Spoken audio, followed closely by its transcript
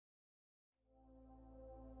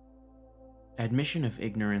Admission of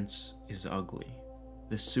ignorance is ugly,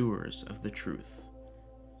 the sewers of the truth.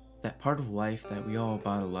 That part of life that we all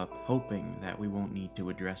bottle up, hoping that we won't need to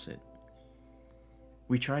address it.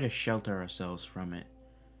 We try to shelter ourselves from it,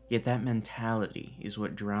 yet that mentality is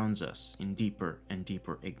what drowns us in deeper and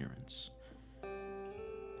deeper ignorance.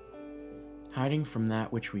 Hiding from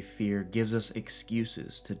that which we fear gives us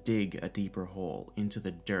excuses to dig a deeper hole into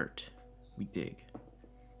the dirt we dig.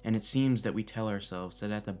 And it seems that we tell ourselves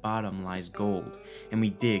that at the bottom lies gold, and we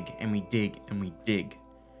dig and we dig and we dig,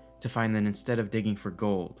 to find that instead of digging for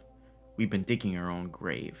gold, we've been digging our own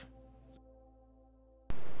grave.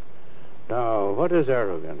 Now, what is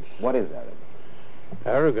arrogance? What is arrogance?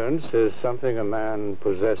 Arrogance is something a man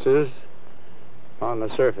possesses on the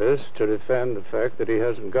surface to defend the fact that he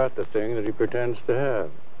hasn't got the thing that he pretends to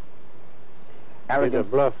have. Arrogance,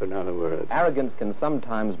 He's a bluff, in other words. Arrogance can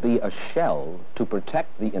sometimes be a shell to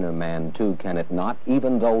protect the inner man, too, can it not?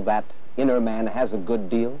 Even though that inner man has a good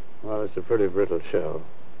deal? Well, it's a pretty brittle shell.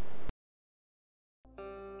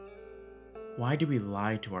 Why do we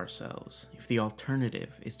lie to ourselves if the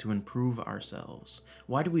alternative is to improve ourselves?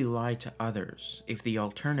 Why do we lie to others if the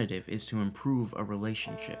alternative is to improve a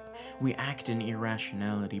relationship? We act in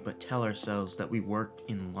irrationality but tell ourselves that we work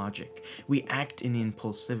in logic. We act in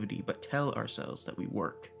impulsivity but tell ourselves that we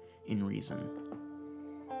work in reason.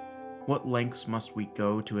 What lengths must we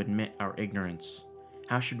go to admit our ignorance?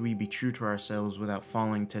 How should we be true to ourselves without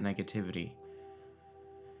falling to negativity?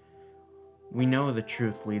 We know the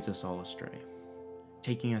truth leads us all astray,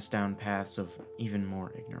 taking us down paths of even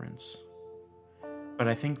more ignorance. But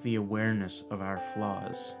I think the awareness of our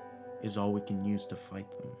flaws is all we can use to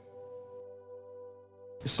fight them.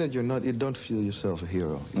 You said you don't feel yourself a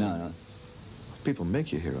hero. No, no. People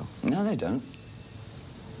make you a hero. No, they don't.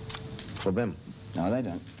 For them. No, they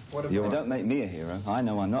don't. They don't make me a hero. I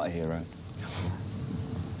know I'm not a hero.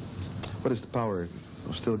 What is the power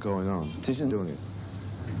of still going on? Doing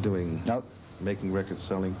it. Doing... No. Making records,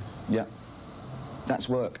 selling. Yeah. That's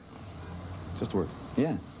work. Just work.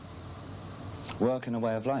 Yeah. Work and a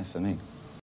way of life for me.